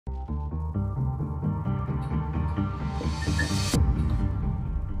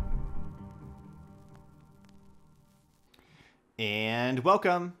And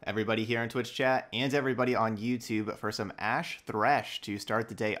welcome everybody here in Twitch chat and everybody on YouTube for some Ashe Thresh to start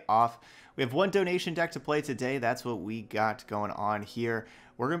the day off. We have one donation deck to play today. That's what we got going on here.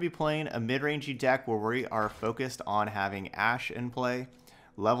 We're going to be playing a mid-rangey deck where we are focused on having Ashe in play.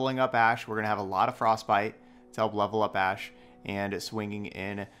 Leveling up Ashe. We're going to have a lot of Frostbite to help level up Ashe and swinging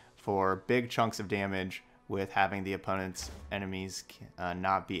in for big chunks of damage with having the opponent's enemies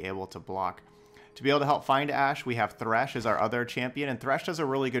not be able to block. To be able to help find Ashe, we have Thresh as our other champion, and Thresh does a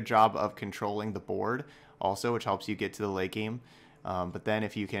really good job of controlling the board also, which helps you get to the late game. But then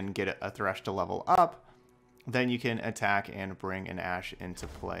if you can get a Thresh to level up, then you can attack and bring an Ashe into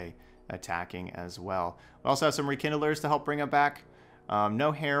play, attacking as well. We also have some Rekindlers to help bring it back.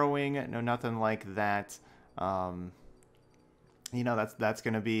 No Harrowing, no nothing like that. You know, that's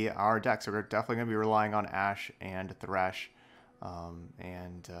going to be our deck, so we're definitely going to be relying on Ashe and Thresh.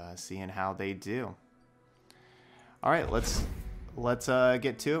 Seeing how they do. All right, let's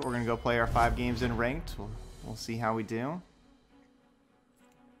get to it. We're gonna go play our 5 games in ranked. We'll see how we do.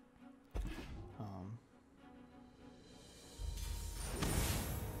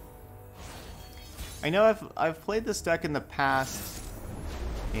 I know I've played this deck in the past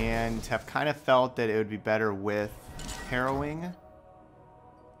and have kind of felt that it would be better with Harrowing.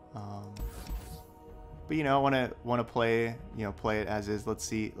 But you know, I want to play it as is. Let's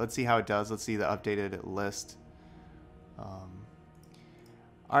see how it does. Let's see the updated list. All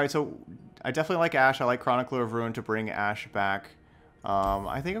right, so I definitely like Ashe. I like Chronicler of Ruin to bring Ashe back.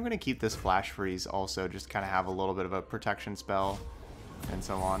 I think I'm going to keep this Flash Freeze also, just kind of have a little bit of a protection spell and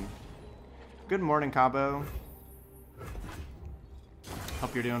so on. Good morning, Cabo.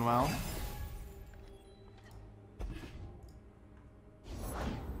 Hope you're doing well.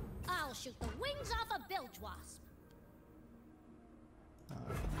 I'll shoot the wings off a bilge wasp.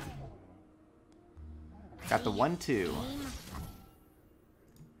 Got the 1-2.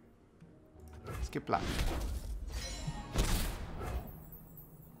 Skip block.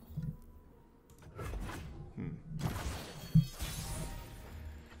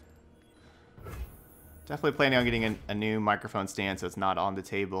 Definitely planning on getting a new microphone stand so it's not on the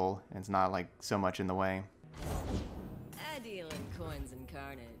table and it's not like so much in the way. I deal in coins and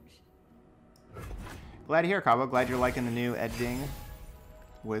carnage. Glad to hear, Cabo. Glad you're liking the new editing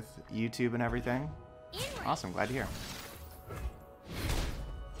with YouTube and everything. Awesome, glad to hear.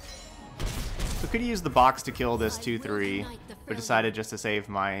 So could use the box to kill this 2-3, but decided just to save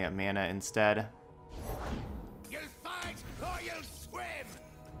my mana instead. You'll fight or you'll swim.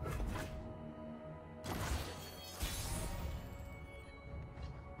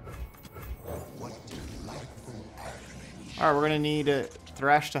 Alright, we're gonna need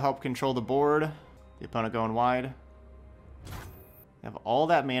Thresh to help control the board. The opponent going wide. We have all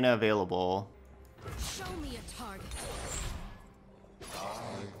that mana available. Show me a target.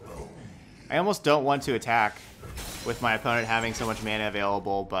 I almost don't want to attack with my opponent having so much mana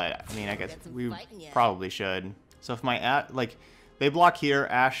available, but I mean, I guess we probably should. So if my they block here,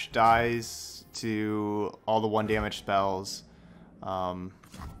 Ashe dies to all the 1 damage spells. I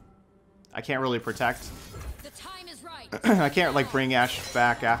can't really protect. The time is right. I can't like bring Ashe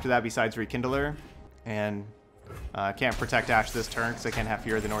back after that besides Rekindler, and I can't protect Ashe this turn because I can't have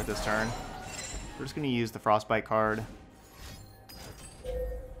Fear of the North this turn. We're just going to use the Frostbite card.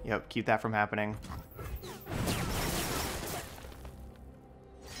 Yep, keep that from happening.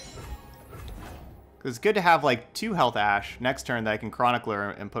 It's good to have like 2 health Ashe next turn that I can Chronicler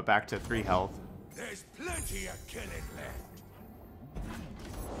and put back to 3 health. There's plenty of killing left.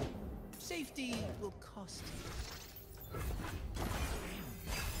 Safety will cost you.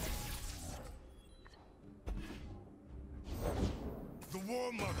 The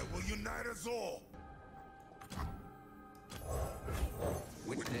War Mother will unite us all.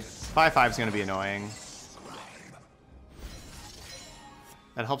 5/5 is going to be annoying.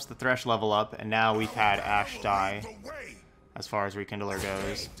 That helps the Thresh level up, and now we've had Ashe die as far as Rekindler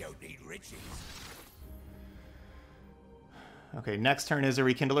goes. Okay, next turn is a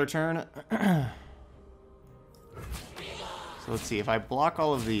Rekindler turn. So let's see, if I block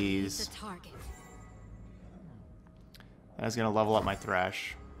all of these, that's going to level up my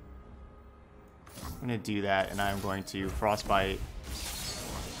Thresh. I'm going to do that, and I'm going to Frostbite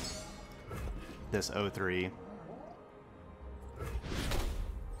this 0-3.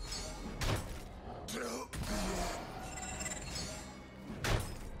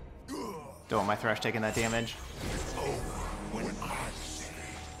 Don't want my Thresh taking that damage.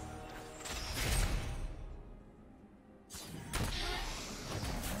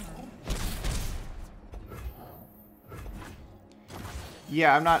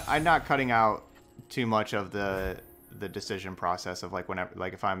 Yeah, I'm not cutting out too much of the the decision process of like whenever,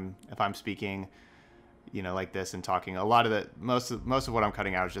 like if I'm speaking, you know, like this and talking. A lot of the most of what I'm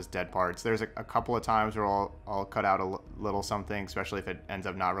cutting out is just dead parts. There's a couple of times where I'll cut out a little something, especially if it ends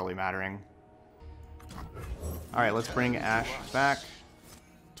up not really mattering. All right, let's bring Ashe back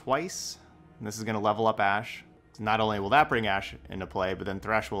twice. And this is going to level up Ashe. Not only will that bring Ashe into play, but then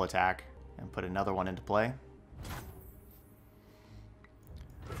Thresh will attack and put another one into play.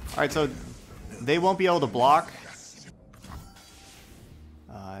 Alright, so they won't be able to block.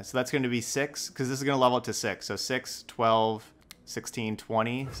 So that's going to be 6, because this is going to level up to 6. So 6, 12, 16,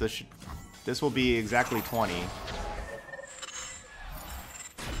 20. So this will be exactly 20.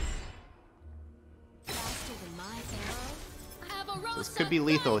 So this could be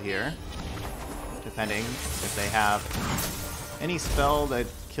lethal here, depending if they have any spell that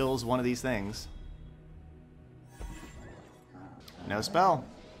kills one of these things. No spell.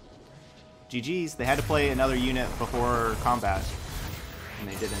 GG's. They had to play another unit before combat, and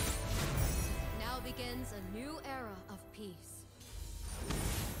they didn't. Now begins a new era of peace.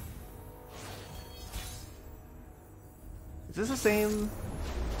 Is this the same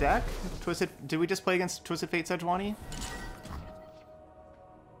deck? Did we just play against Twisted Fate Sejuani?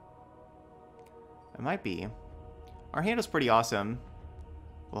 It might be. Our hand was pretty awesome,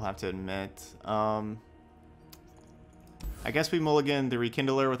 we'll have to admit. I guess we mulligan the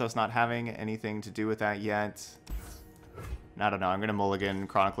Rekindler with us not having anything to do with that yet. I don't know, I'm going to mulligan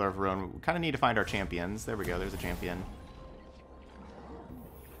Chronicler of Ruin. We kind of need to find our champions. There we go, there's a champion.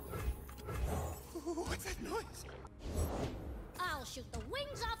 What's that noise? I'll shoot the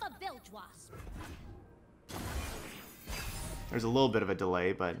wings off a bilge wasp. There's a little bit of a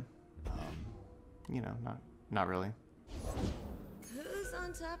delay, but, you know, not really. Who's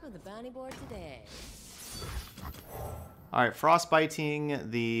on top of the bounty board today? Alright, Frostbiting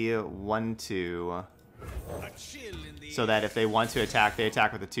the 1-2. So that if they want to attack, they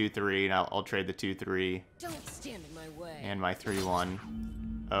attack with a 2-3, and I'll trade the 2-3 Don't stand in my way. and my 3-1.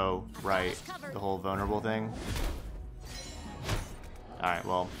 Oh, right. The whole vulnerable thing. Alright,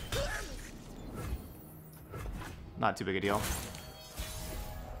 well. Not too big a deal.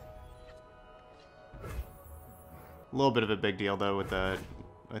 A little bit of a big deal, though, with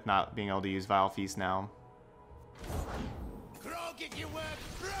not being able to use Vile Feast now. Croak if you work,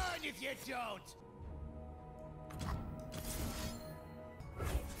 run if you don't!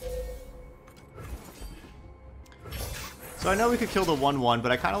 So I know we could kill the 1-1,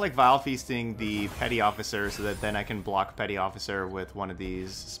 but I kind of like Vile Feasting the Petty Officer so that then I can block Petty Officer with one of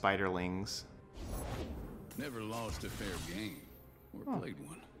these Spiderlings. Never lost a fair game, or played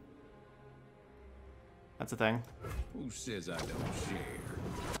one. That's a thing. Who says I don't share?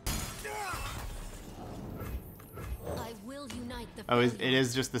 I will unite the Oh, it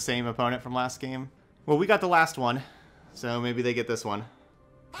is just the same opponent from last game? Well, we got the last one, so maybe they get this one.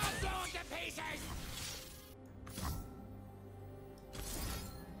 I'll blow it to pieces!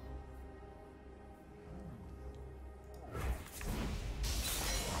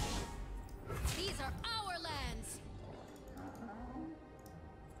 These are our lands.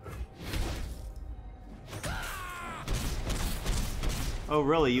 Oh,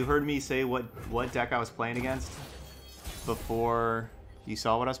 really? You heard me say what deck I was playing against before you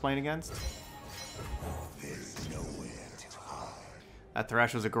saw what I was playing against? There's nowhere to hide. That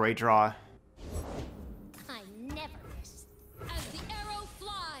Thresh was a great draw. I never miss. As the arrow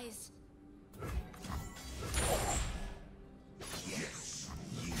flies. Yes,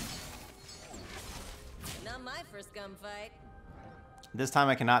 you. Not my first gunfight. This time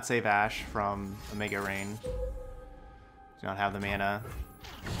I cannot save Ashe from Omega Rain. Do not have the mana.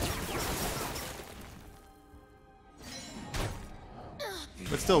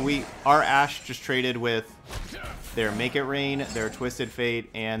 But still, our Ashe just traded with their Make It Rain, their Twisted Fate,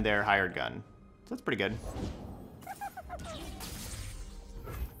 and their Hired Gun. So that's pretty good.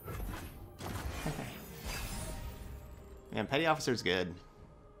 Man, Petty Officer's good.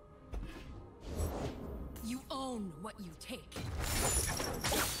 You own what you take.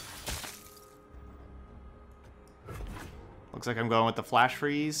 Looks like I'm going with the Flash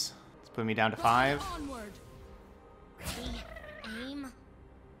Freeze. It's putting me down to 5. Onward. Ready, aim.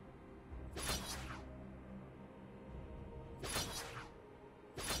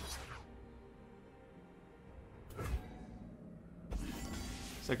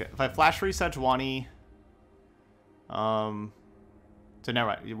 So if I Flash Freeze Sejuani, so never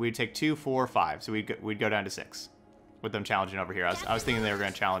mind. We'd take 2, 4, 5. So we'd go down to 6 with them challenging over here. I was thinking they were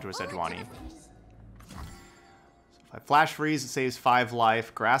going to challenge with Sejuani. So if I Flash Freeze, it saves 5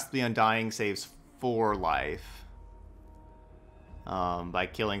 life. Grasp the Undying saves 4 life by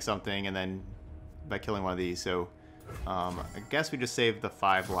killing something and then by killing one of these. So I guess we just save the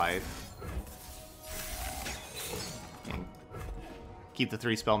 5 life. And keep the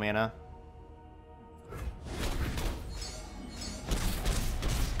 3 spell mana.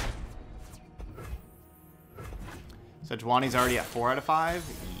 Sejuani's already at 4 out of 5.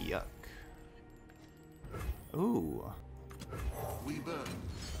 Yuck. Ooh. We burn,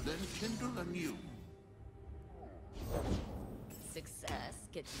 then kindle anew. Success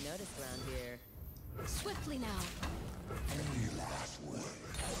gets you noticed around here. Swiftly now.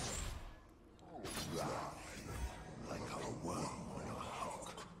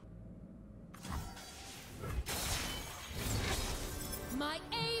 My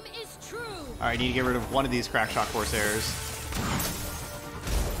aim is true. Alright, need to get rid of one of these Crackshock Corsairs.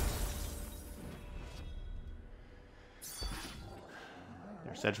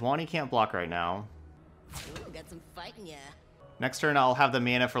 Sejuani can't block right now. Ooh, got some fight in ya. Next turn, I'll have the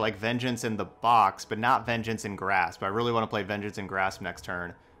mana for, like, Vengeance in the box, but not Vengeance in Grasp. I really want to play Vengeance in Grasp next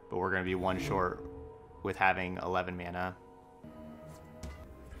turn, but we're going to be 1 short with having 11 mana.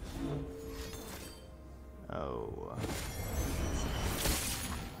 Oh.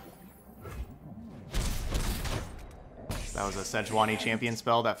 That was a Sejuani champion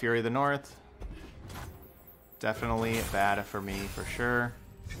spell, that Fury of the North. Definitely bad for me, for sure.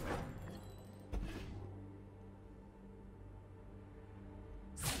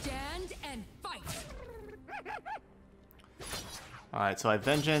 Stand and fight. Alright, so I have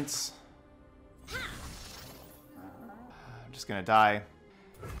Vengeance. I'm just gonna die.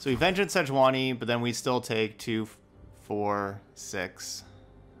 So we Vengeance Sejuani, but then we still take 2, 4, 6.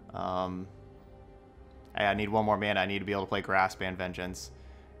 I need 1 more mana. I need to be able to play Grasp and Vengeance.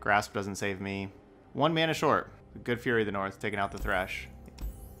 Grasp doesn't save me. 1 mana short. Good Fury of the North, taking out the Thresh.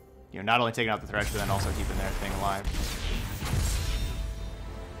 You know, not only taking out the Thresh, but then also keeping their thing alive.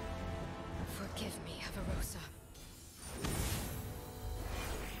 Forgive me, Avarosa.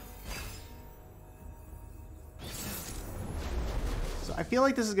 So I feel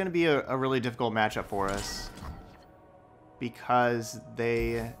like this is going to be a really difficult matchup for us. Because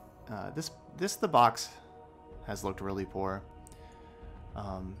they... the box has looked really poor.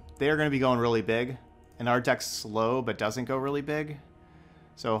 They are going to be going really big. And our deck's slow, but doesn't go really big.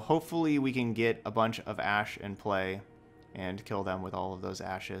 So hopefully we can get a bunch of Ashe in play and kill them with all of those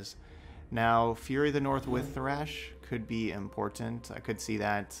Ashes. Now, Fury of the North with Thresh could be important. I could see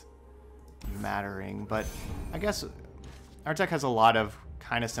that mattering. But I guess our deck has a lot of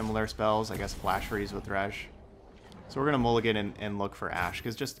kind of similar spells. I guess Flash Freeze with Thresh. So we're going to mulligan and look for Ashe,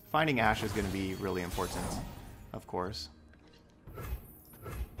 because just finding Ashe is going to be really important, of course.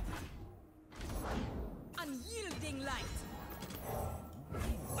 Unyielding light.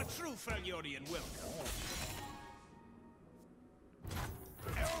 A true Freljordian welcome.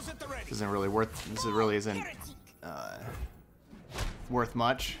 Arrows at the ready. This really isn't worth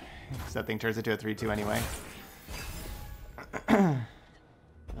much, because that thing turns into a 3/2 anyway.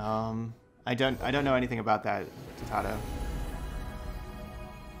 I don't know anything about that, Tato.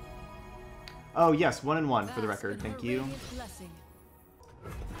 Oh yes, 1 and 1 for the record. Thank you.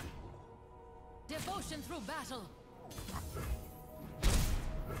 Devotion through battle.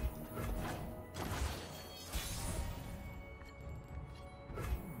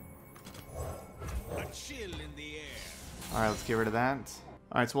 A chill in the air. All right, let's get rid of that.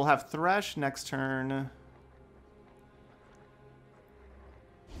 All right, so we'll have Thresh next turn.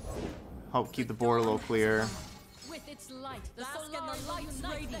 Hope keep the board a little clear. With its light, the solar lights the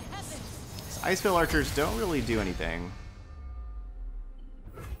heavens. These Icefield Archers don't really do anything.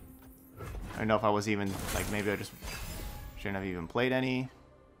 I don't know if I was even, like, maybe I just shouldn't have even played any.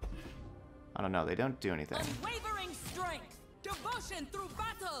 I don't know, they don't do anything. Unwavering strength. Devotion through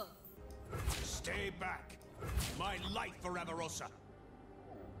battle. Stay back. My life for Avarosa.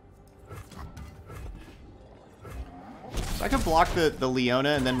 So I can block the Leona,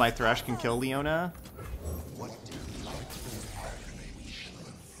 and then my Thresh can kill Leona.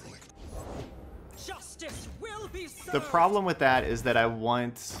 Justice will be served. The problem with that is that I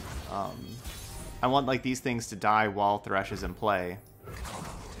want like these things to die while Thresh is in play.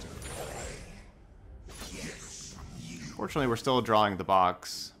 Fortunately, we're still drawing the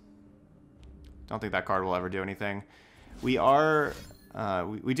box. Don't think that card will ever do anything. We are,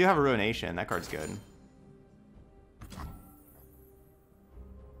 we do have a Ruination. That card's good.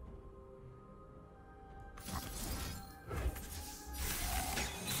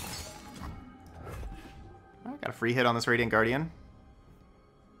 I got a free hit on this Radiant Guardian.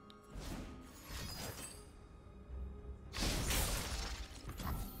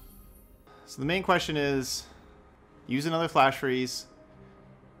 So the main question is, use another Flash Freeze,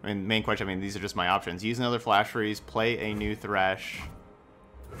 I mean, main question, I mean, these are just my options. Use another Flash Freeze, play a new Thresh,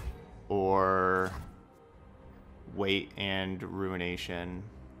 or wait and Ruination.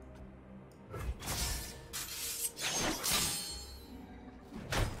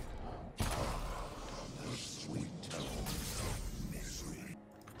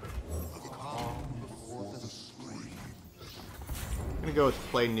 I'm gonna go with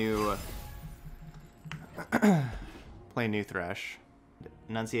play new play new Thresh.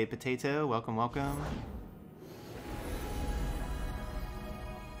 Enunciate Potato, welcome, welcome.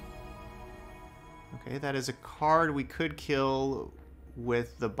 Okay, that is a card we could kill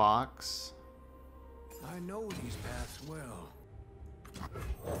with the box. I know these paths well.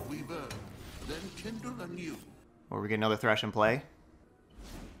 We burn, then kindle anew. Or we get another Thresh in play.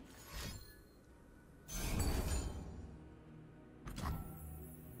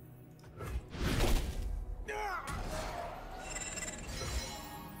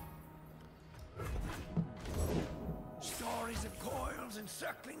 Stories of coils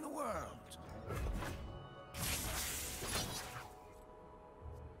encircling the world.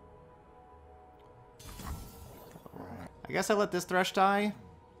 I guess I let this Thresh die.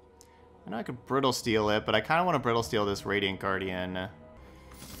 I know I could Brittle Steel it, but I kind of want to Brittle Steel this Radiant Guardian.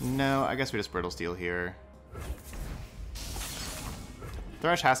 No, I guess we just Brittle Steel here.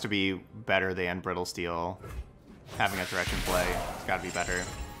 Thresh has to be better than Brittle Steel. Having a Thresh in play, it's got to be better.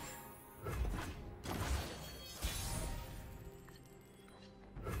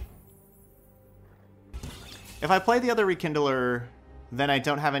 If I play the other Rekindler, then I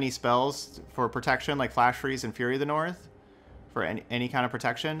don't have any spells for protection, like Flash Freeze and Fury of the North, for any kind of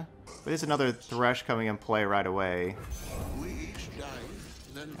protection. But there's another Thresh coming in play right away. We each die,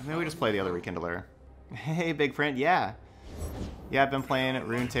 then Maybe we just play the other Rekindler. Hey, big friend, yeah. Yeah, I've been playing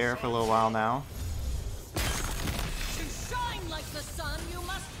Runeterra for a little while now. To shine like the sun, you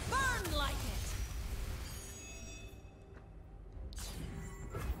must burn like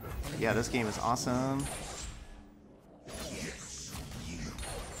it. Yeah, this game is awesome.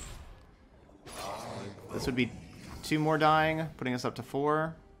 This would be 2 more dying, putting us up to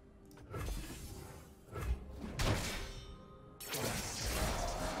 4.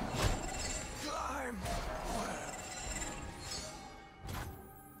 Climb.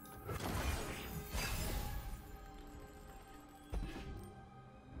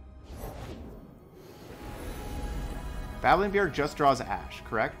 Babbling Bjork just draws Ashe,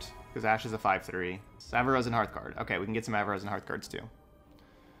 correct? Because Ashe is a 5/3. Avaro's and Hearth card. Okay, we can get some Avaro's and Hearth cards too.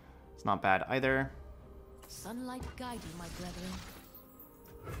 It's not bad either. Sunlight guide you, my brethren.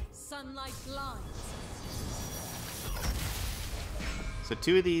 Sunlight blinds. So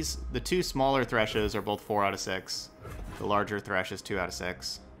 2 of these, the 2 smaller Threshes are both 4 out of 6. The larger Thresh is 2 out of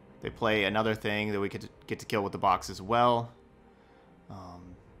 6. They play another thing that we could get to kill with the box as well.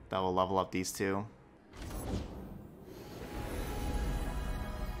 That will level up these 2.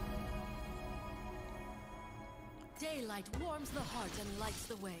 Daylight warms the heart and lights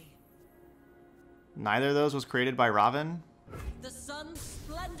the way. Neither of those was created by Robin. The sun's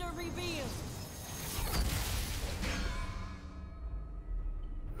splendor revealed.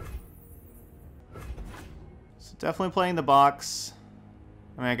 So definitely playing the box.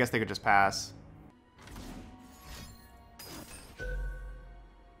 I mean, I guess they could just pass.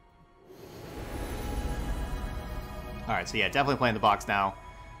 Alright, so yeah, definitely playing the box now.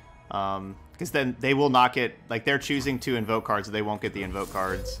 Because then they will not get, like, they're choosing to invoke cards, so they won't get the invoke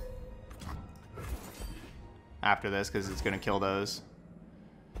cards after this, because it's going to kill those.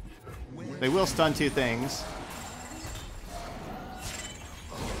 They will stun 2 things.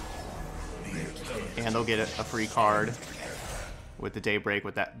 And they'll get a free card with the Daybreak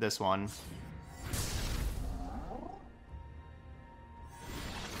with this one.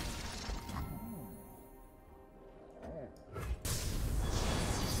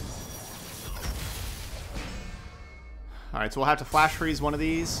 Alright, so we'll have to Flash Freeze one of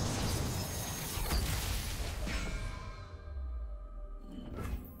these.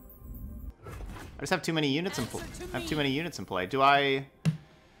 I just have too many units in play. I have too many units in play. Do I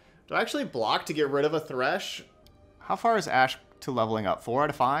actually block to get rid of a Thresh? How far is Ashe to leveling up? 4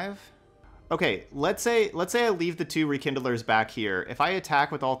 out of 5? Okay, let's say I leave the 2 Rekindlers back here. If I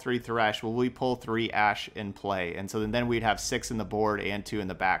attack with all 3 Thresh, will we pull 3 Ashe in play? And so then we'd have 6 in the board and 2 in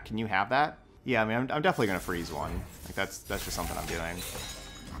the back. Can you have that? Yeah, I mean, I'm definitely gonna freeze one. Like that's just something I'm doing.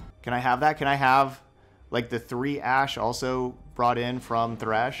 Can I have that? Can I have like the 3 Ashe also brought in from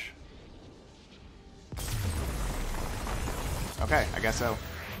Thresh? Okay, I guess so.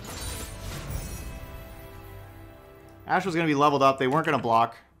 Ashe was going to be leveled up. They weren't going to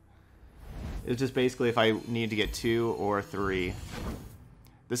block. It was just basically if I need to get 2 or 3.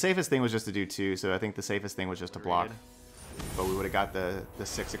 The safest thing was just to do 2, so I think the safest thing was just to block. But we would have got the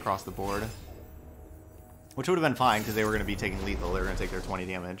 6 across the board. Which would have been fine, because they were going to be taking lethal. They were going to take their 20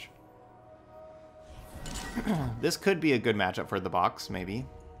 damage. This could be a good matchup for the box, maybe.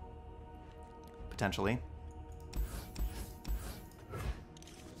 Potentially.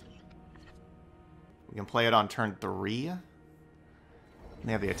 We can play it on turn 3.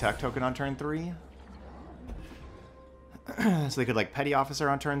 They have the attack token on turn 3. So they could like Petty Officer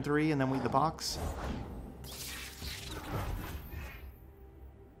on turn 3 and then weed the box.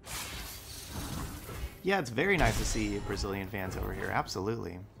 Yeah, it's very nice to see Brazilian fans over here.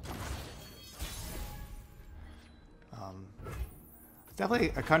 Absolutely.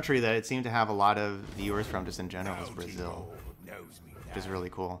 Definitely a country that it seemed to have a lot of viewers from just in general is Brazil. Which is really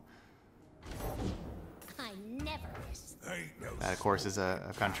cool. I never miss. That, of course, is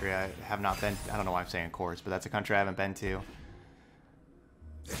a country I have not been... I don't know why I'm saying of course, but that's a country I haven't been to.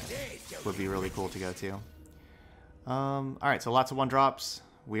 Would be really cool to go to. Alright, so lots of 1-drops.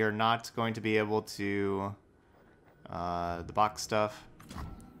 We are not going to be able to... the box stuff.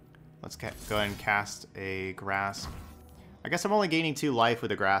 Let's go ahead and cast a Grasp. I guess I'm only gaining 2 life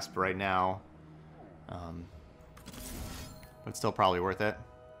with a Grasp right now. But still probably worth it.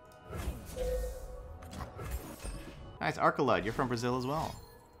 Nice, Arcalud, you're from Brazil as well.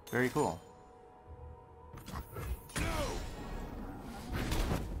 Very cool.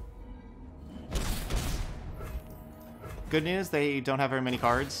 Good news, they don't have very many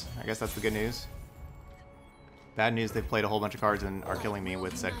cards. I guess that's the good news. Bad news, they've played a whole bunch of cards and are killing me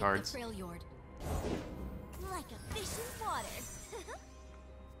with said cards. Freljord. Like a fish in water.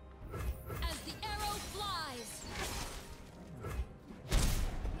 As the arrow flies.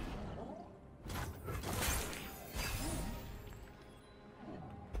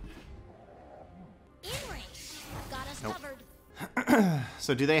 In range. Got us Nope. covered.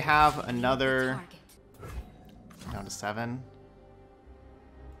 So do they have another... Down to 7?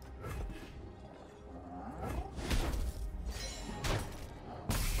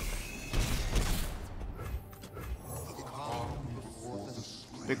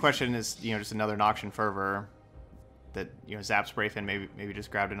 Big question is, you know, just another Noxian Fervor that, you know, Zap Sprayfin maybe just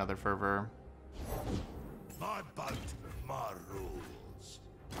grabbed another Fervor. My boat, my rules.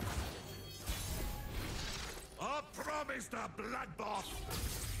 I promised a bloodbath.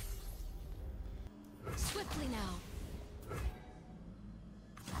 Swiftly now.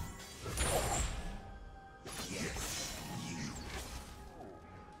 Yes, you.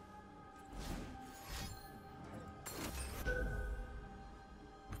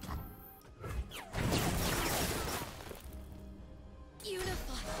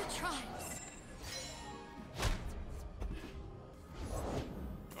 Unify the tribes.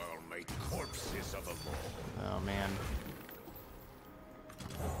 I'll make corpses of them all. Oh, man.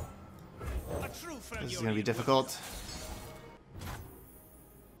 A true friend. This is going to be difficult. So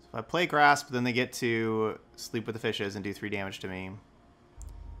if I play Grasp, then they get to sleep with the fishes and do 3 damage to me.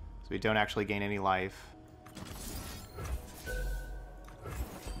 So we don't actually gain any life.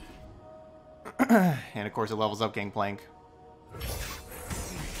 And of course it levels up Gangplank.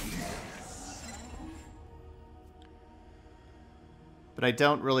 But I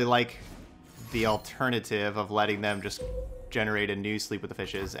don't really like the alternative of letting them just generate a new Sleep with the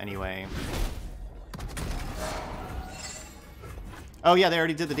Fishes anyway. Oh yeah, they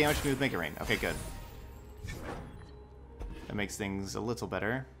already did the damage to me with Make It Rain. Okay, good. That makes things a little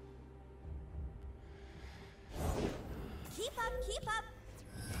better. Keep up, keep up.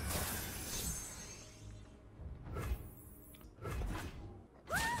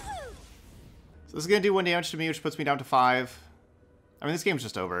 So this is going to do 1 damage to me, which puts me down to 5. I mean, this game's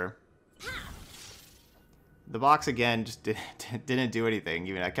just over. The box, again, just didn't do anything.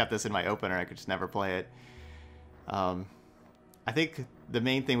 Even I kept this in my opener, I could just never play it. I think the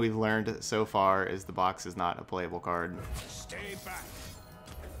main thing we've learned so far is the box is not a playable card. Stay back.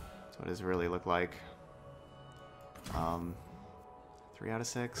 That's what does it really look like. 3 out of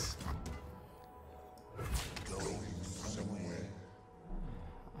 6.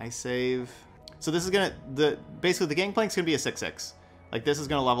 I save. So this is gonna basically the Gangplank's gonna be a 6/6. Like this is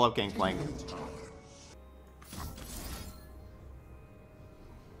gonna level up Gangplank.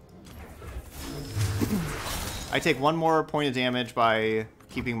 I take 1 more point of damage by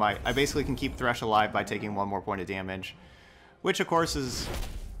keeping my... I basically can keep Thresh alive by taking 1 more point of damage. Which, of course, is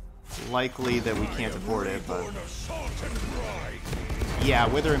likely that we can't afford it, but... Yeah,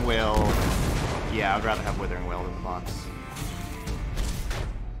 Withering Wail... Yeah, I'd rather have Withering Wail than the box.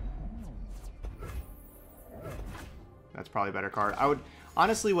 That's probably a better card. I would...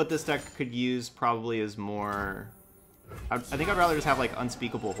 Honestly, what this deck could use probably is more... I think I'd rather just have like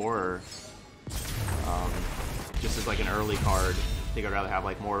Unspeakable Horror, just as like an early card. I think I'd rather have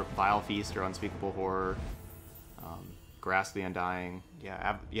like more Vile Feast or Unspeakable Horror, Grasp the Undying.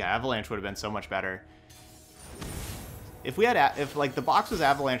 Yeah, Avalanche would have been so much better. If we had, if like the box was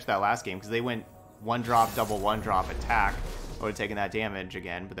Avalanche that last game, because they went 1-drop, double 1-drop attack, I would have taken that damage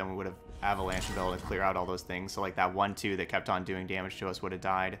again, but then we would have Avalanche and be able to clear out all those things. So like that 1-2 that kept on doing damage to us would have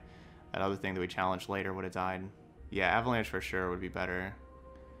died. That other thing that we challenged later would have died. Yeah, Avalanche for sure would be better.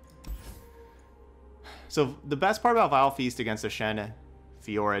 So the best part about Vile Feast against the Shen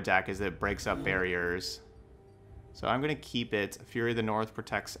Fiora deck is that it breaks up barriers. So I'm going to keep it. Fury of the North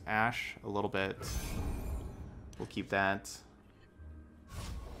protects Ashe a little bit. We'll keep that.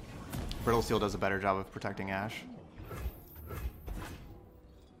 Brittle Steel does a better job of protecting Ashe.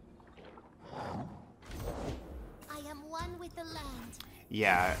 I am one with the land.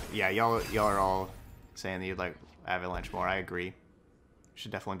 Yeah, y'all are all saying that you'd like Avalanche more. I agree.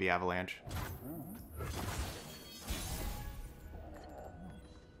 Should definitely be Avalanche.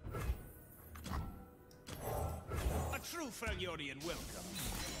 A true Freljordian welcome.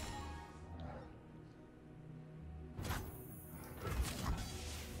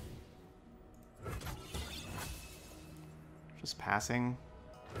 Just passing.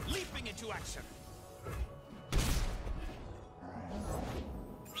 Leaping into action.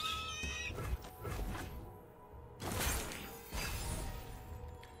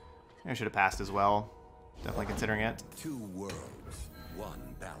 I should have passed as well. Definitely considering it. Two worlds,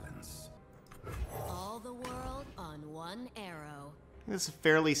 one balance. All the world on one arrow. This is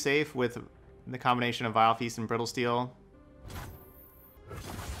fairly safe with the combination of Vile Feast and Brittle Steel.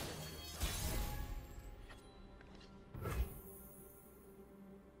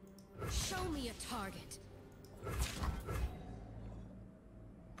 Show me a target.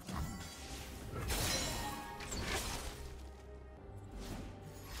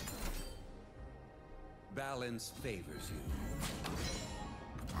 Balance favors you.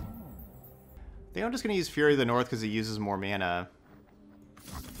 I think I'm just going to use Fury of the North because it uses more mana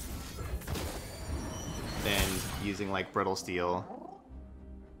than using like Brittle Steel.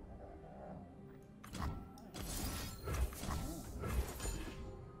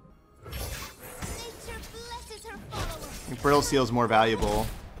 Nature blesses her followers. I think Brittle Steel is more valuable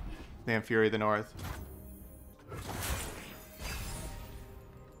than Fury of the North.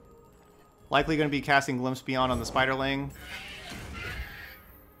 Likely going to be casting Glimpse Beyond on the Spiderling.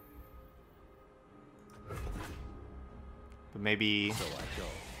 But maybe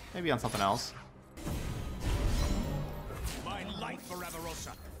on something else. My life for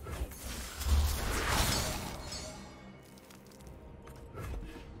Avarosa.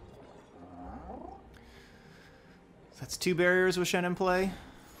 That's 2 barriers with Shen in play.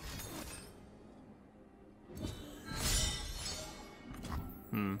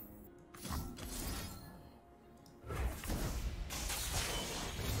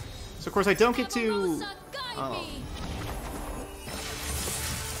 So of course I don't get to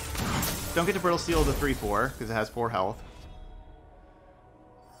Brittle Steel the 3/4 because it has 4 health.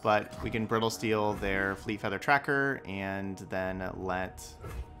 But we can Brittle Steel their Fleet Feather Tracker and then let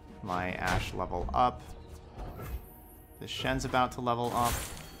my Ashe level up. The Shen's about to level up.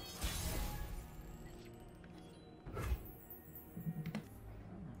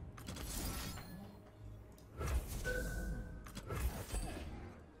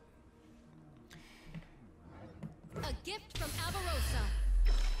 A gift from Avarosa.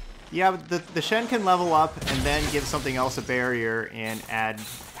 Yeah, but the Shen can level up and then give something else a barrier and add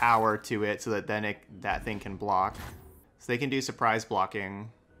power to it so that then that thing can block. So they can do surprise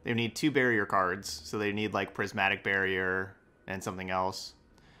blocking. They need 2 barrier cards, so they need like Prismatic Barrier and something else.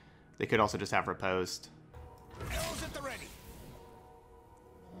 They could also just have Riposte. Arrows at the ready.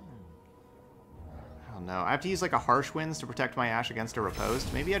 I don't know. I have to use like a Harsh Winds to protect my Ashe against a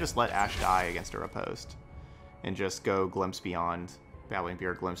Riposte. Maybe I just let Ashe die against a Riposte and just go Glimpse Beyond. Babbling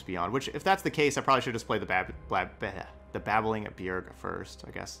Bjerg, Glimpse Beyond. Which, if that's the case, I probably should just play the Babbling Bjerg first,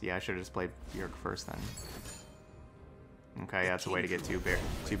 I guess. Yeah, I should have just played Bjerg first then. Okay, that's a way to get 2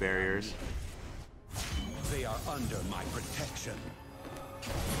 barriers. They are under my protection.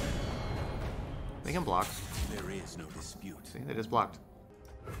 They can block. There is no dispute. See, they just blocked.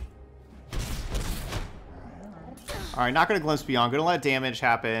 Alright, not going to Glimpse Beyond. Going to let damage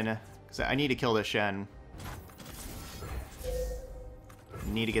happen, because I need to kill this Shen.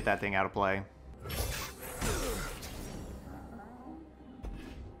 Need to get that thing out of play.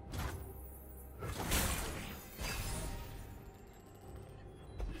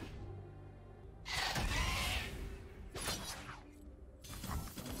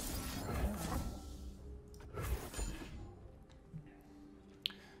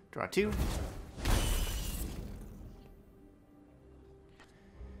 Draw 2.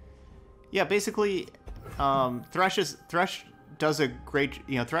 Yeah, basically, Thresh does a great,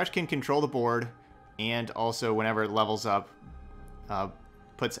 Thresh can control the board, and also whenever it levels up,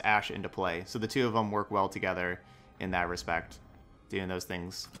 puts Ashe into play. So the two of them work well together in that respect, doing those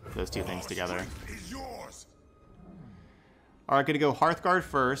two things together. All right, gonna go Hearthguard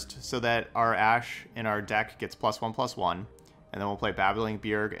first, so that our Ashe in our deck gets +1/+1, and then we'll play Babbling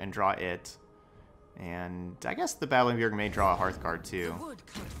Beard and draw it. And I guess the Babbling Beard may draw a Hearthguard too.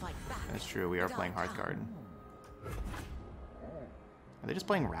 That's true, we are playing Hearthguard. Are they just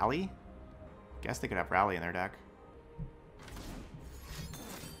playing Rally? Guess they could have Rally in their deck.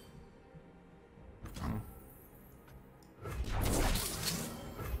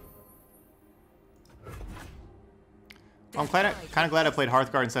 Well, I'm kind of glad I played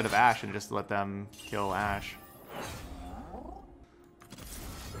Hearthguard instead of Ashe and just let them kill Ashe.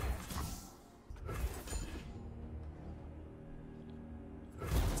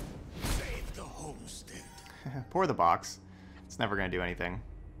 Save the homestead. Pour the box. It's never going to do anything.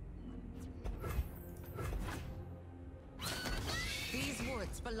 These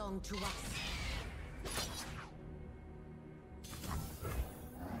woods belong to us.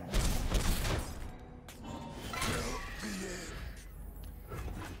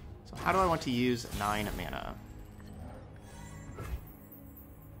 So how do I want to use 9 mana?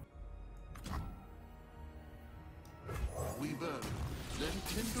 We burn, then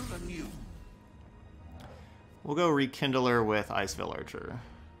kindle anew. We'll go Rekindler with Ice Villager.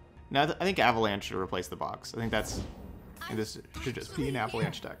 Now I think Avalanche should replace the box. I think this should just be an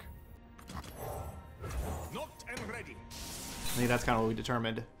Avalanche deck. Knocked and ready. I think that's kind of what we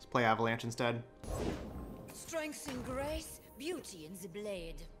determined. Let's play Avalanche instead. Strength and grace, beauty in the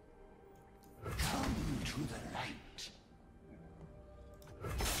blade. Come to the light.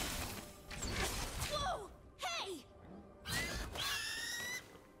 Whoa! Hey!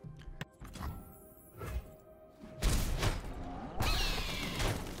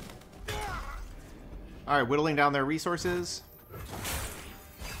 All right, whittling down their resources.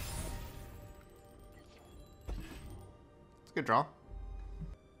 It's a good draw.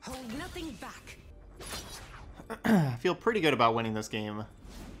 Hold nothing back. I feel pretty good about winning this game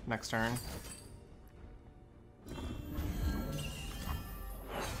next turn.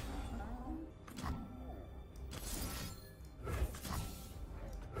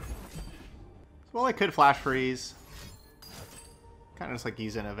 Well, I could Flash Freeze. Kind of just like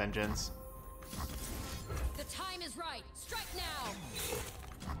using a Vengeance. The time is right. Strike now.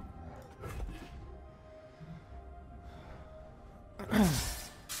 I'm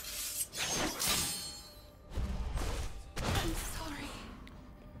sorry.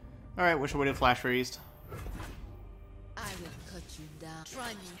 All right, wish I would have Flash Freezed. I will cut you down.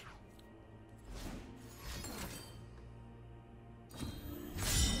 Try me.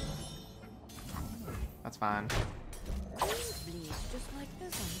 That's fine. These bleed just like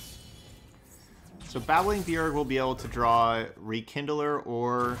this one. So Babbling Beard will be able to draw Rekindler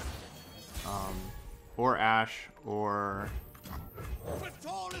or Ashe or But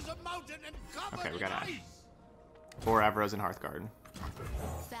tall as a mountain and covered okay, we got in Ashe. ice. Or Avros and Hearthguard.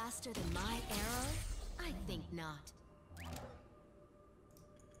 Faster than my arrow? I think not.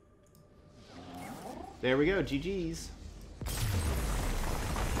 There we go, GG's.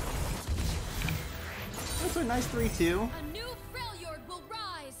 That's a nice 3-2. A new Freljord will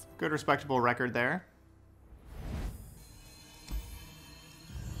rise. Good, respectable record there.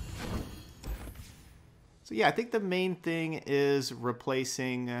 So yeah, I think the main thing is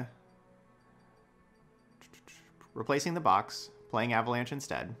replacing the box, playing Avalanche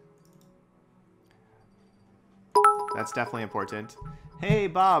instead. That's definitely important. Hey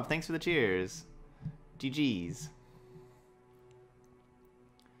Bob, thanks for the cheers. GG's.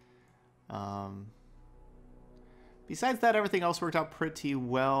 Besides that, everything else worked out pretty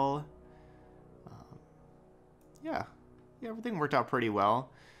well. Yeah, everything worked out pretty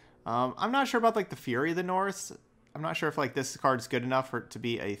well. I'm not sure about like the Fury of the North. I'm not sure if like this card's good enough for it to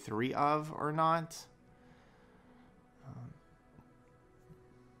be a 3 of or not.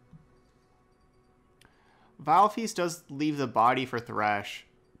 Vile Feast does leave the body for Thresh,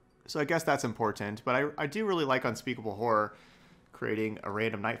 so I guess that's important. But I do really like Unspeakable Horror creating a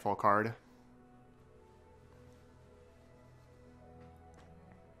random Nightfall card.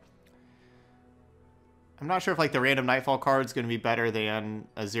 I'm not sure if like the random Nightfall card is going to be better than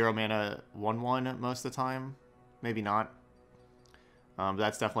a 0 mana 1/1 most of the time. Maybe not. But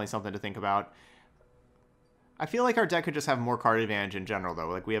that's definitely something to think about. I feel like our deck could just have more card advantage in general, though.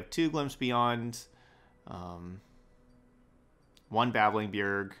 Like we have 2 Glimpse Beyond. 1 Babbling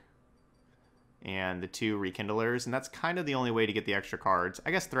Bjerg and the 2 Rekindlers, and that's kind of the only way to get the extra cards.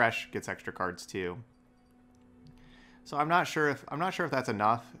 I guess Thresh gets extra cards too. So I'm not sure if that's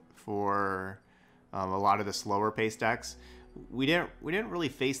enough for a lot of the slower pace decks. We didn't really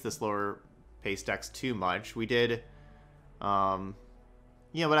face the slower pace decks too much. We did, but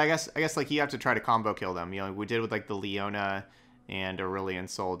I guess like you have to try to combo kill them. We did with like the Leona and Aurelion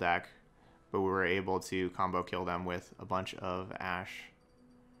Soul deck, but we were able to combo kill them with a bunch of Ashe.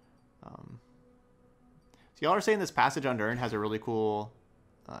 So y'all are saying this Passage Unearned has a really cool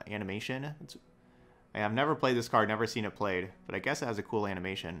animation. I've never played this card, never seen it played, but I guess it has a cool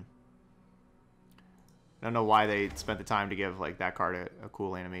animation. I don't know why they spent the time to give like that card a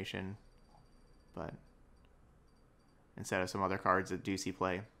cool animation, but instead of some other cards that do see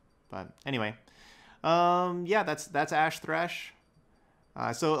play. But anyway, yeah, that's Ashe Thresh.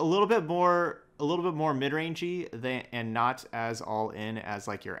 So a little bit more mid-rangey and not as all in as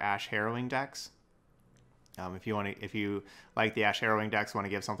like your Ashe Harrowing decks. If you like the Ashe Harrowing decks, want to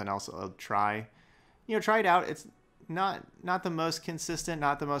give something else a try, try it out. It's not the most consistent,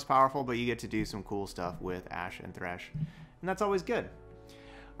 not the most powerful, but you get to do some cool stuff with Ashe and Thresh, and that's always good.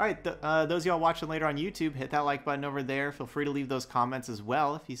 All right, those of y'all watching later on YouTube, hit that like button over there. Feel free to leave those comments as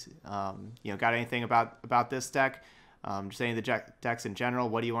well if you got anything about this deck, just any of the decks in general.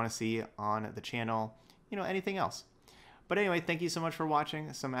 What do you want to see on the channel? Anything else. But anyway, thank you so much for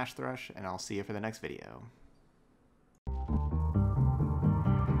watching some Ashe Thresh, and I'll see you for the next video.